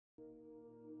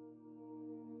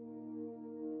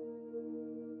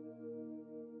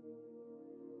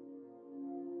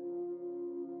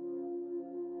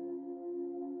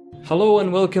Hello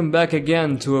and welcome back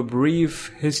again to a brief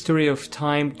history of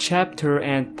time chapter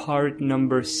and part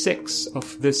number 6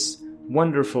 of this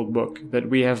wonderful book that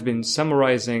we have been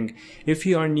summarizing. If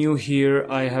you are new here,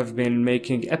 I have been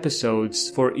making episodes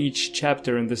for each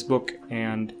chapter in this book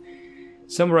and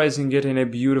summarizing it in a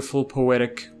beautiful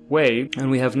poetic way. And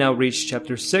we have now reached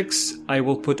chapter 6. I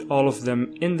will put all of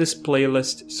them in this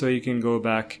playlist so you can go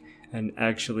back and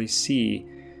actually see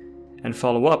and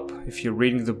follow up. If you're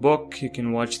reading the book, you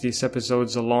can watch these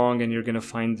episodes along and you're going to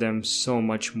find them so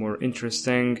much more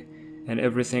interesting. And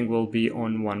everything will be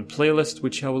on one playlist,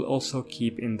 which I will also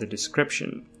keep in the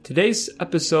description. Today's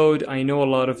episode, I know a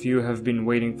lot of you have been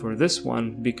waiting for this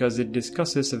one because it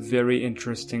discusses a very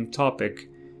interesting topic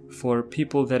for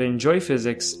people that enjoy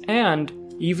physics and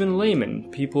even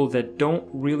laymen, people that don't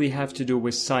really have to do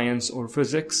with science or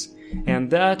physics,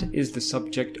 and that is the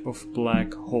subject of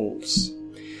black holes.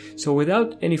 So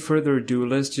without any further ado,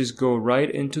 let's just go right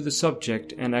into the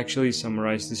subject and actually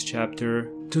summarize this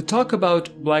chapter. To talk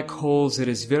about black holes, it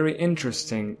is very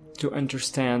interesting to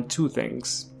understand two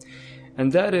things,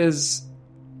 and that is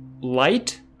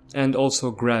light and also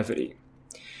gravity.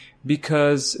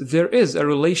 Because there is a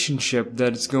relationship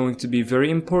that is going to be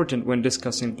very important when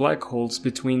discussing black holes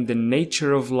between the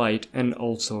nature of light and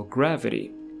also gravity.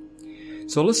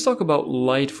 So let's talk about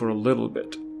light for a little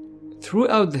bit.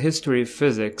 Throughout the history of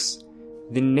physics,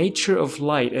 the nature of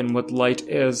light and what light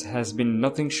is has been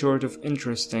nothing short of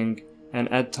interesting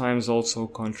and at times also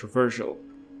controversial.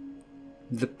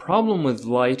 The problem with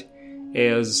light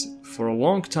is, for a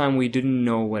long time we didn't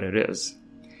know what it is.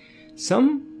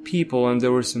 Some people, and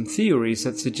there were some theories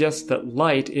that suggest that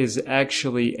light is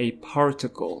actually a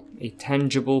particle, a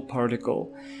tangible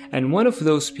particle, and one of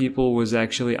those people was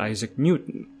actually Isaac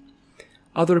Newton.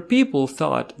 Other people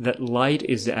thought that light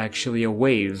is actually a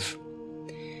wave.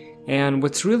 And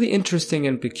what's really interesting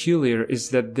and peculiar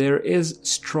is that there is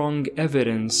strong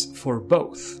evidence for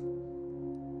both.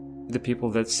 The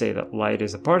people that say that light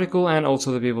is a particle and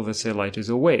also the people that say light is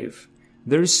a wave.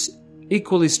 There's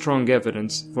equally strong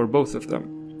evidence for both of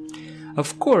them.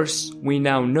 Of course, we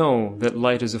now know that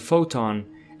light is a photon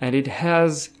and it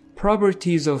has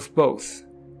properties of both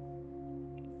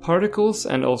particles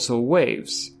and also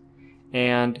waves.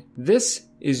 And this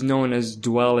is known as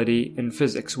duality in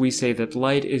physics. We say that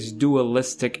light is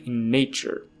dualistic in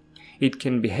nature. It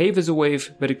can behave as a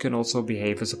wave, but it can also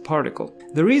behave as a particle.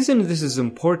 The reason this is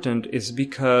important is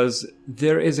because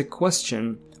there is a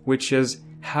question, which is,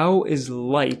 how is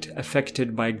light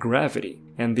affected by gravity?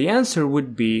 And the answer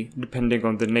would be, depending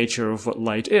on the nature of what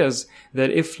light is,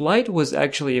 that if light was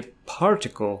actually a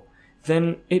particle,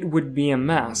 then it would be a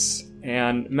mass.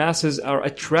 And masses are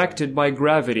attracted by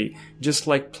gravity, just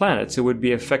like planets. It would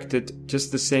be affected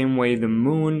just the same way the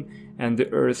moon and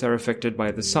the earth are affected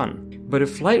by the sun. But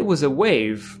if light was a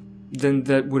wave, then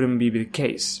that wouldn't be the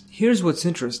case. Here's what's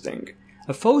interesting.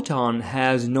 A photon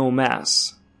has no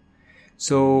mass.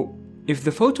 So if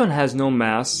the photon has no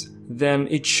mass, then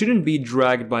it shouldn't be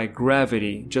dragged by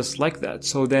gravity just like that.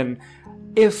 So then,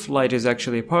 if light is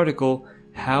actually a particle,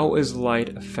 how is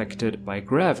light affected by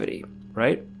gravity,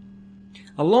 right?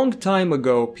 A long time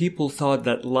ago, people thought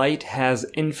that light has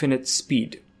infinite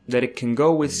speed, that it can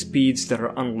go with speeds that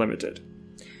are unlimited.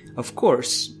 Of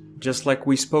course, just like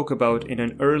we spoke about in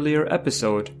an earlier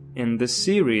episode in this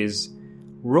series,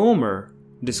 Romer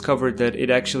discovered that it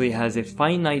actually has a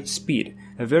finite speed,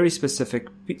 a very specific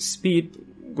speed,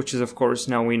 which is of course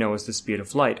now we know as the speed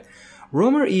of light.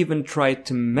 Romer even tried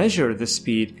to measure the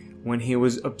speed when he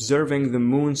was observing the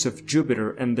moons of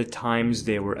Jupiter and the times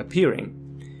they were appearing.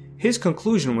 His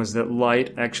conclusion was that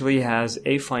light actually has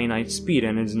a finite speed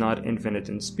and is not infinite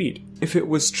in speed. If it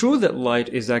was true that light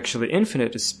is actually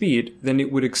infinite in speed, then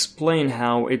it would explain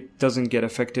how it doesn't get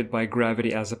affected by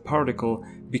gravity as a particle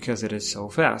because it is so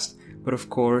fast. But of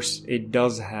course, it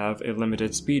does have a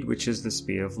limited speed, which is the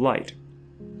speed of light.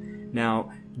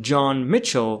 Now, John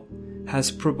Michell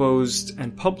has proposed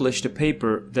and published a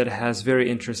paper that has very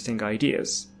interesting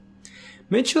ideas.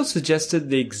 Mitchell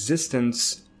suggested the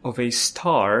existence of a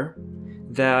star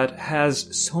that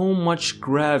has so much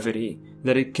gravity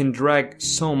that it can drag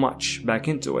so much back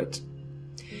into it.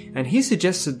 And he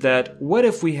suggested that what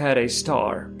if we had a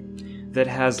star that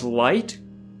has light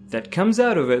that comes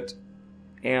out of it,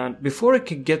 and before it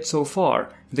could get so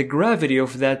far, the gravity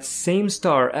of that same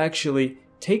star actually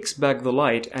takes back the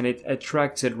light and it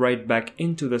attracts it right back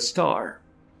into the star.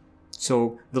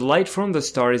 So the light from the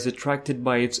star is attracted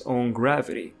by its own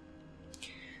gravity.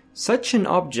 Such an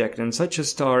object and such a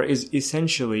star is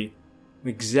essentially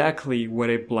exactly what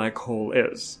a black hole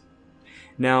is.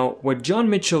 Now, what John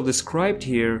Michell described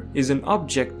here is an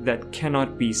object that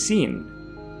cannot be seen.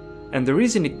 And the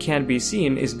reason it can't be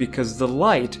seen is because the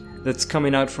light that's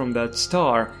coming out from that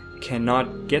star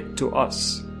cannot get to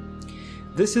us.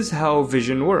 This is how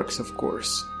vision works, of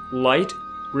course. Light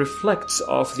reflects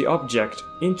off the object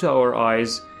into our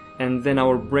eyes, and then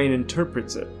our brain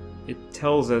interprets it. It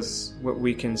tells us what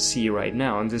we can see right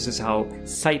now, and this is how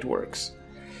sight works.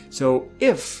 So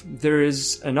if there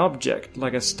is an object,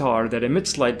 like a star, that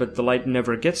emits light but the light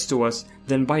never gets to us,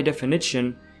 then by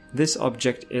definition, this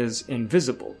object is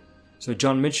invisible. So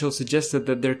John Mitchell suggested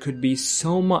that there could be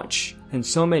so much and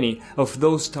so many of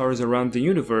those stars around the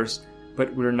universe,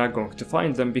 but we're not going to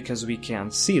find them because we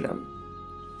can't see them.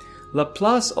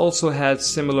 Laplace also had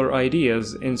similar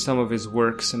ideas in some of his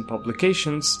works and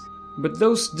publications, but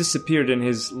those disappeared in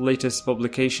his latest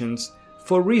publications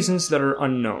for reasons that are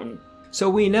unknown. So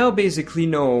we now basically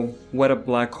know what a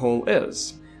black hole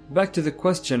is. Back to the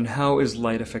question, how is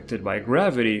light affected by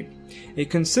gravity? A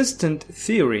consistent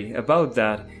theory about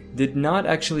that did not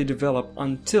actually develop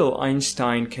until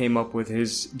Einstein came up with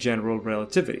his general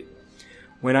relativity.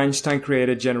 When Einstein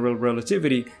created general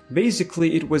relativity,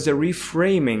 basically it was a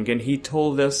reframing, and he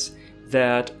told us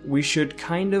that we should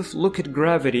kind of look at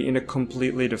gravity in a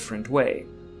completely different way.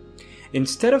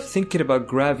 Instead of thinking about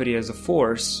gravity as a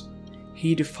force,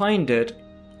 he defined it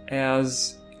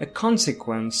as a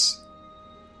consequence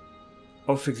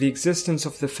of the existence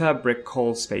of the fabric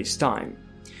called space-time.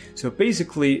 So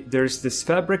basically, there's this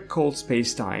fabric called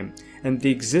space-time, and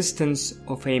the existence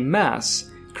of a mass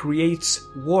creates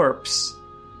warps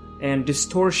and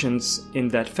distortions in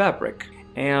that fabric.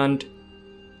 And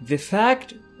the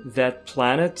fact that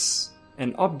planets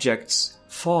and objects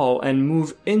fall and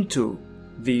move into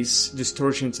these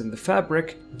distortions in the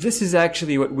fabric, this is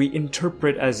actually what we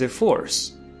interpret as a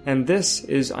force. And this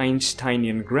is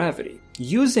Einsteinian gravity.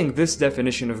 Using this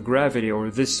definition of gravity,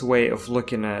 or this way of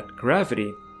looking at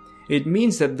gravity, it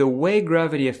means that the way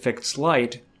gravity affects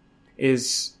light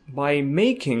is by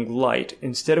making light,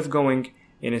 instead of going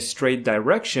in a straight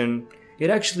direction, it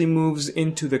actually moves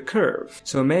into the curve.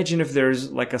 So imagine if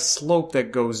there's like a slope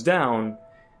that goes down,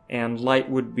 and light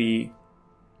would be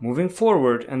moving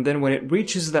forward, and then when it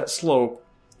reaches that slope,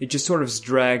 it just sort of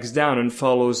drags down and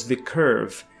follows the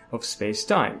curve of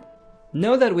space-time.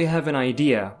 Now that we have an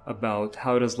idea about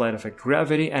how does light affect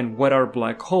gravity and what are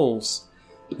black holes,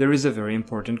 there is a very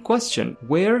important question.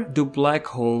 Where do black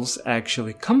holes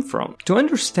actually come from? To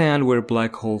understand where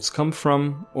black holes come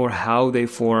from or how they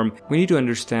form, we need to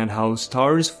understand how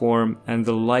stars form and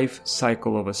the life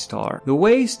cycle of a star. The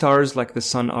way stars like the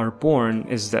sun are born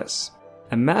is this.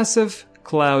 A massive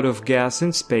cloud of gas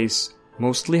in space,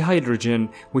 mostly hydrogen,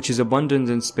 which is abundant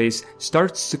in space,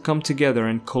 starts to come together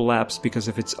and collapse because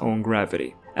of its own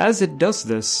gravity. As it does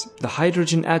this, the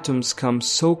hydrogen atoms come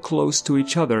so close to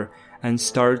each other and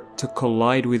start to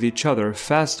collide with each other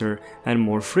faster and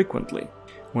more frequently.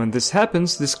 When this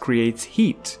happens, this creates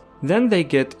heat. Then they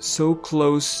get so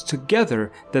close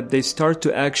together that they start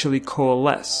to actually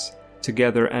coalesce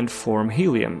together and form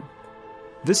helium.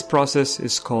 This process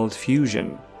is called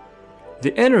fusion.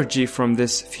 The energy from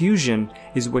this fusion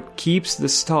is what keeps the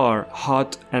star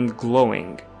hot and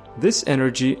glowing. This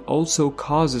energy also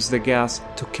causes the gas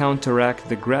to counteract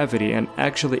the gravity and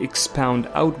actually expand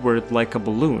outward like a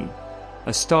balloon.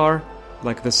 A star,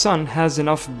 like the sun, has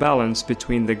enough balance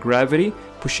between the gravity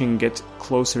pushing it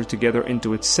closer together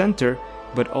into its center,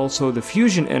 but also the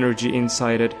fusion energy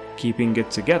inside it keeping it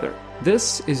together.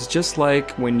 This is just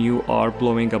like when you are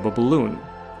blowing up a balloon.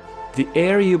 The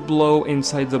air you blow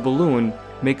inside the balloon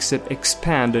makes it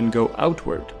expand and go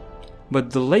outward,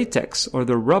 but the latex or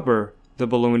the rubber the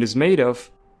balloon is made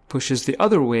of pushes the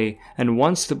other way and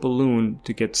wants the balloon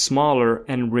to get smaller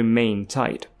and remain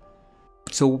tight.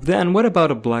 So then what about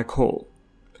a black hole?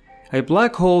 A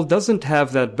black hole doesn't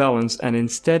have that balance and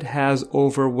instead has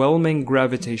overwhelming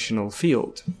gravitational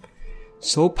field,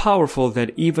 so powerful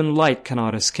that even light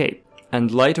cannot escape.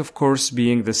 And light, of course,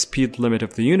 being the speed limit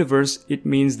of the universe, it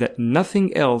means that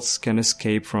nothing else can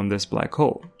escape from this black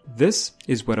hole. This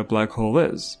is what a black hole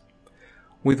is.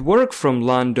 With work from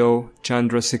Landau,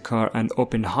 Chandrasekhar, and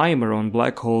Oppenheimer on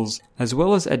black holes, as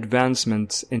well as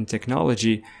advancements in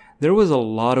technology, there was a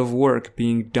lot of work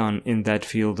being done in that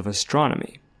field of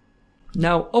astronomy.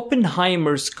 Now,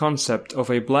 Oppenheimer's concept of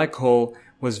a black hole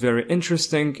was very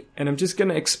interesting, and I'm just going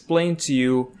to explain to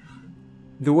you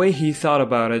the way he thought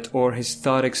about it, or his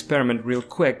thought experiment, real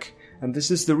quick. And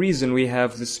this is the reason we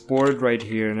have this board right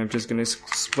here, and I'm just going to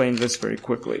explain this very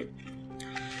quickly.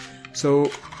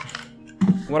 So,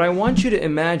 what I want you to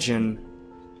imagine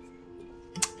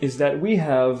is that we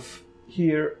have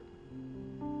here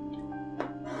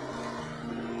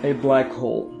a black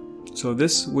hole. So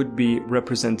this would be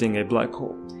representing a black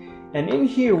hole. And in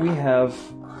here we have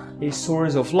a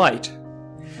source of light.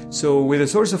 So with a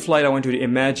source of light, I want you to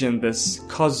imagine this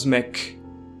cosmic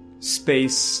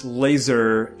space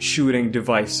laser shooting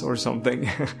device or something.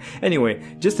 Anyway,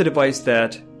 just a device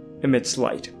that emits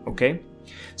light, okay?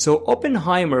 So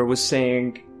Oppenheimer was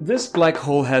saying this black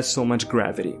hole has so much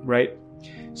gravity, right?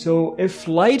 So if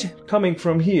light coming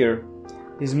from here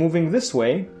is moving this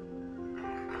way,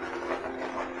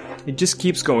 it just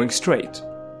keeps going straight.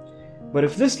 But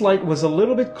if this light was a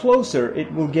little bit closer,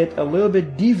 it will get a little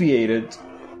bit deviated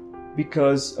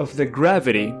because of the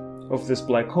gravity of this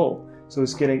black hole. So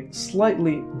it's getting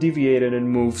slightly deviated and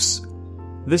moves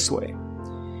this way.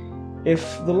 If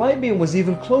the light beam was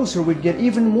even closer, we'd get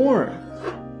even more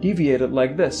deviated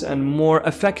like this and more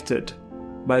affected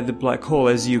by the black hole,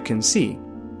 as you can see.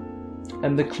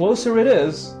 And the closer it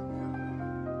is,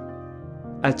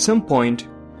 at some point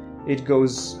it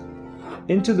goes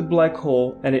into the black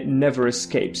hole and it never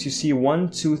escapes. You see 1,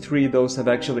 2, 3, those have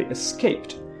actually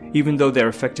escaped, even though they're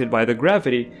affected by the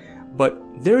gravity. But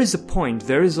there is a point,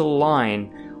 there is a line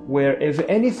where if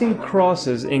anything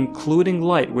crosses, including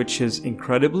light, which is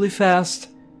incredibly fast,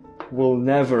 will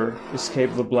never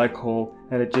escape the black hole,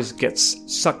 and it just gets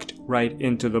sucked right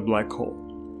into the black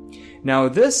hole. Now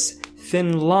this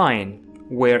thin line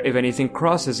where if anything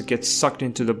crosses it gets sucked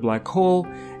into the black hole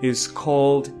is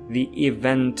called the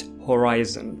event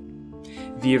horizon.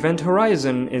 The event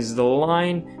horizon is the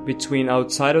line between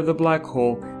outside of the black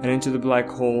hole and into the black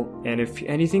hole, and if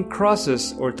anything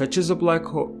crosses or touches the black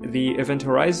hole, the event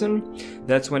horizon,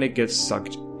 that's when it gets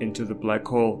sucked into the black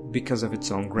hole because of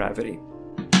its own gravity.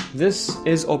 This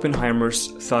is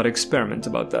Oppenheimer's thought experiment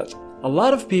about that. A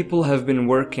lot of people have been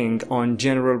working on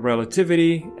general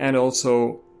relativity and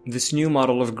also this new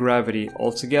model of gravity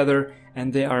altogether,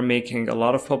 and they are making a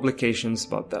lot of publications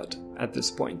about that at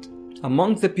this point.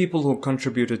 Among the people who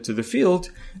contributed to the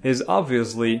field is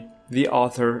obviously the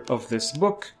author of this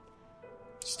book,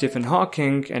 Stephen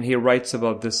Hawking, and he writes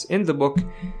about this in the book,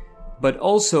 but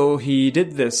also he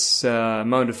did this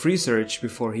amount of research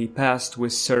before he passed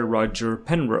with Sir Roger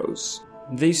Penrose.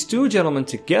 These two gentlemen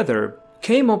together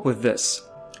came up with this.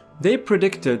 They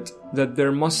predicted that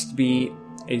there must be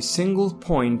a single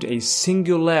point, a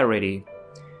singularity,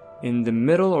 in the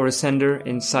middle or a center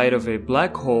inside of a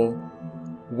black hole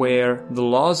where the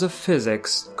laws of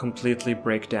physics completely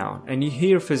break down. And you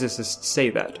hear physicists say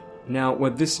that. Now,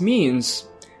 what this means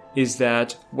is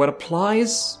that what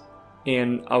applies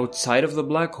in outside of the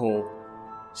black hole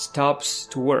stops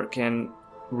to work and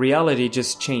reality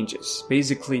just changes.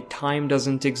 Basically, time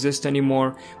doesn't exist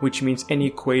anymore, which means any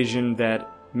equation that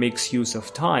makes use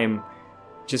of time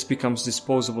just becomes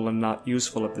disposable and not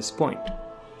useful at this point.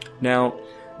 Now,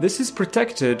 this is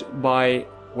protected by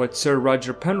what Sir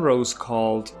Roger Penrose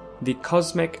called the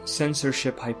cosmic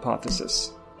censorship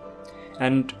hypothesis.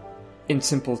 And in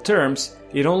simple terms,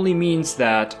 it only means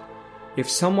that if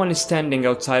someone is standing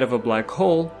outside of a black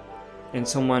hole and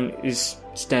someone is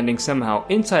standing somehow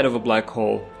inside of a black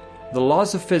hole, the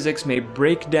laws of physics may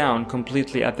break down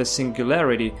completely at the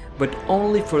singularity, but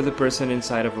only for the person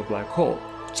inside of a black hole.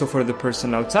 So for the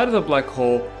person outside of the black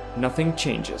hole, nothing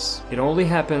changes. It only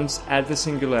happens at the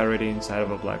singularity inside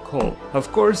of a black hole.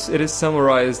 Of course, it is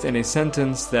summarized in a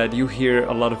sentence that you hear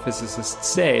a lot of physicists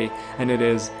say, and it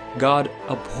is, God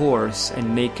abhors a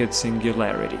naked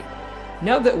singularity.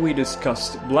 Now that we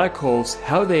discussed black holes,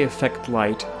 how they affect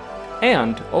light,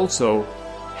 and also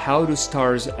how do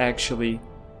stars actually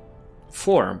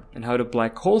form, and how do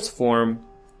black holes form,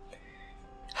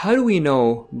 how do we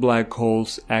know black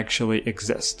holes actually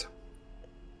exist?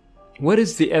 What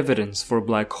is the evidence for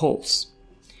black holes?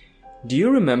 Do you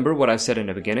remember what I said in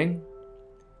the beginning?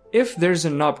 If there's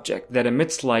an object that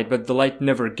emits light but the light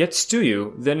never gets to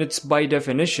you, then it's by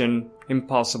definition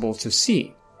impossible to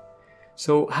see.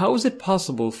 So how is it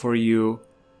possible for you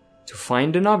to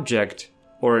find an object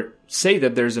or say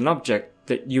that there's an object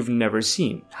that you've never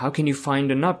seen? How can you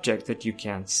find an object that you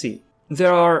can't see?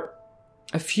 There are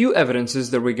a few evidences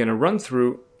that we're going to run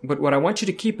through, but what I want you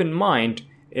to keep in mind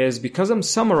is because I'm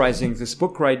summarizing this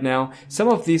book right now, some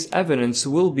of these evidence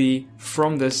will be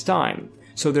from this time.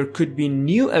 So there could be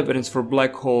new evidence for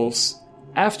black holes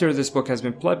after this book has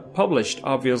been published.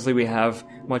 Obviously, we have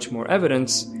much more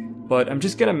evidence, but I'm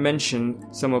just going to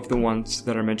mention some of the ones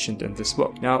that are mentioned in this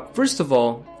book. Now, first of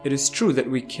all, it is true that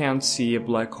we can't see a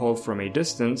black hole from a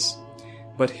distance,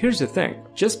 but here's the thing.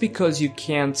 Just because you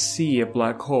can't see a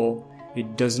black hole,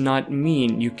 it does not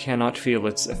mean you cannot feel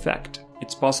its effect.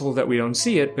 It's possible that we don't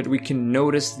see it, but we can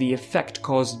notice the effect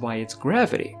caused by its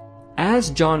gravity.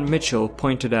 As John Mitchell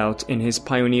pointed out in his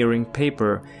pioneering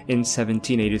paper in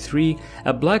 1783,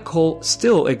 a black hole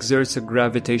still exerts a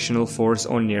gravitational force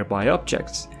on nearby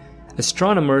objects.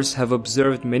 Astronomers have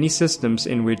observed many systems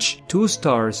in which two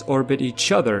stars orbit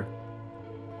each other,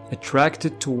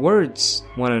 attracted towards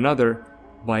one another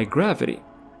by gravity.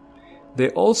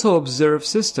 They also observe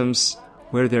systems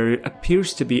where there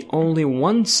appears to be only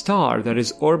one star that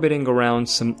is orbiting around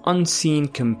some unseen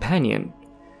companion.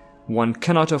 One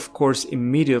cannot, of course,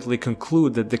 immediately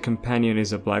conclude that the companion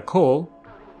is a black hole,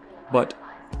 but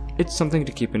it's something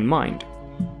to keep in mind.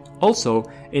 Also,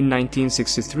 in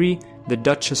 1963, the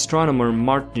Dutch astronomer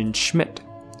Martin Schmidt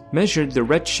measured the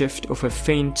redshift of a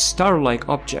faint star-like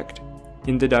object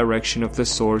in the direction of the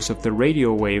source of the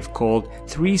radio wave called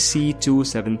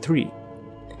 3C273.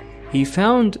 He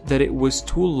found that it was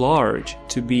too large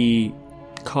to be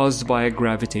caused by a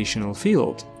gravitational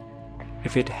field.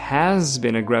 If it has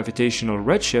been a gravitational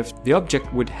redshift, the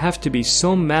object would have to be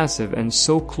so massive and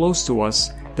so close to us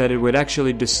that it would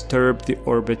actually disturb the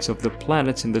orbits of the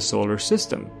planets in the solar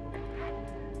system.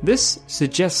 This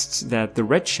suggests that the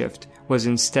redshift was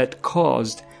instead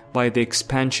caused by the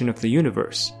expansion of the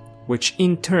universe, which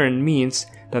in turn means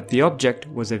that the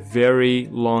object was a very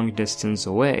long distance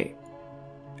away.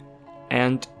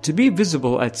 And to be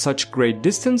visible at such great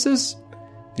distances,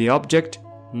 the object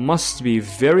must be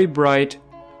very bright,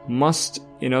 must,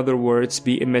 in other words,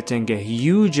 be emitting a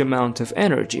huge amount of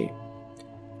energy.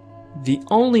 The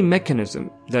only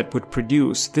mechanism that would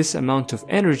produce this amount of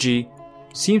energy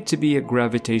seemed to be a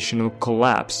gravitational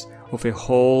collapse of a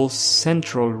whole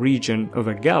central region of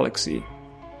a galaxy,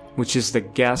 which is the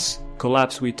gas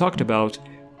collapse we talked about,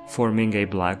 forming a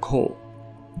black hole.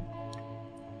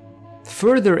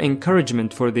 Further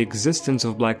encouragement for the existence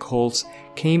of black holes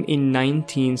came in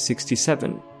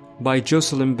 1967 by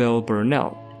Jocelyn Bell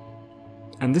Burnell.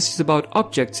 And this is about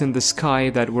objects in the sky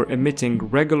that were emitting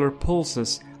regular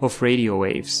pulses of radio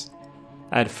waves.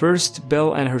 At first,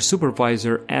 Bell and her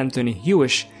supervisor, Anthony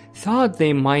Hewish, thought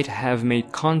they might have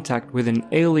made contact with an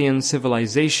alien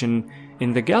civilization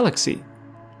in the galaxy.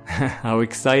 How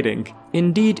exciting!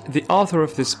 Indeed, the author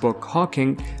of this book,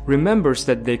 Hawking, remembers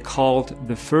that they called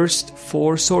the first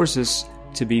four sources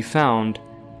to be found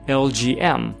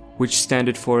LGM, which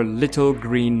stood for Little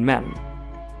Green Men.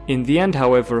 In the end,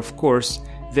 however, of course,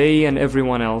 they and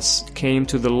everyone else came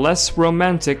to the less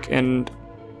romantic and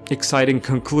exciting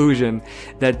conclusion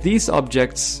that these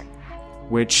objects,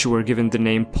 which were given the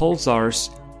name pulsars,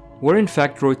 were in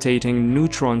fact rotating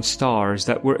neutron stars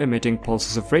that were emitting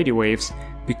pulses of radio waves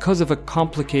because of a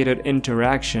complicated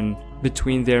interaction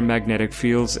between their magnetic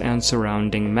fields and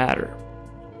surrounding matter.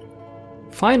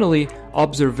 Finally,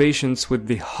 observations with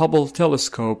the Hubble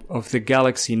telescope of the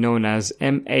galaxy known as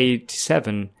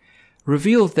M87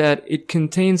 revealed that it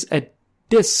contains a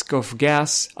disk of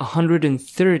gas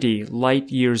 130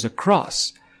 light-years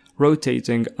across,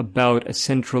 rotating about a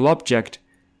central object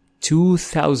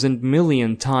 2,000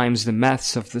 million times the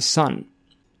mass of the Sun.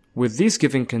 With these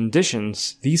given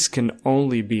conditions, these can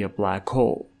only be a black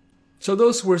hole. So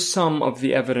those were some of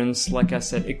the evidence, like I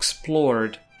said,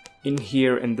 explored in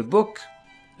here in the book.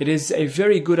 It is a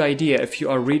very good idea if you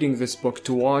are reading this book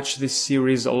to watch this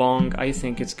series along. I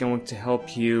think it's going to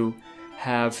help you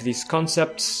have these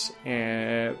concepts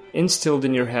instilled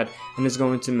in your head, and it's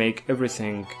going to make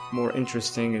everything more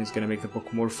interesting, and it's going to make the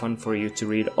book more fun for you to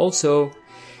read. Also,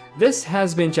 this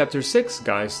has been chapter 6,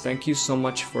 guys. Thank you so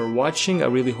much for watching. I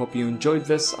really hope you enjoyed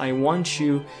this. I want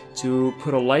you to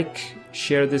put a like,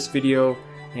 share this video,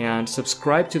 and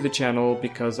subscribe to the channel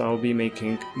because I'll be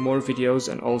making more videos,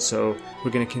 and also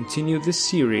we're going to continue this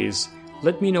series.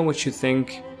 Let me know what you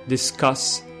think.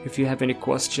 Discuss. If you have any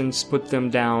questions, put them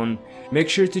down. Make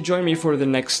sure to join me for the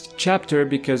next chapter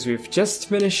because we've just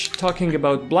finished talking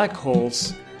about black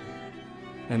holes,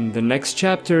 and the next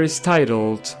chapter is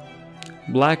titled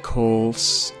Black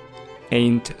Holes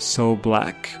Ain't So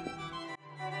Black.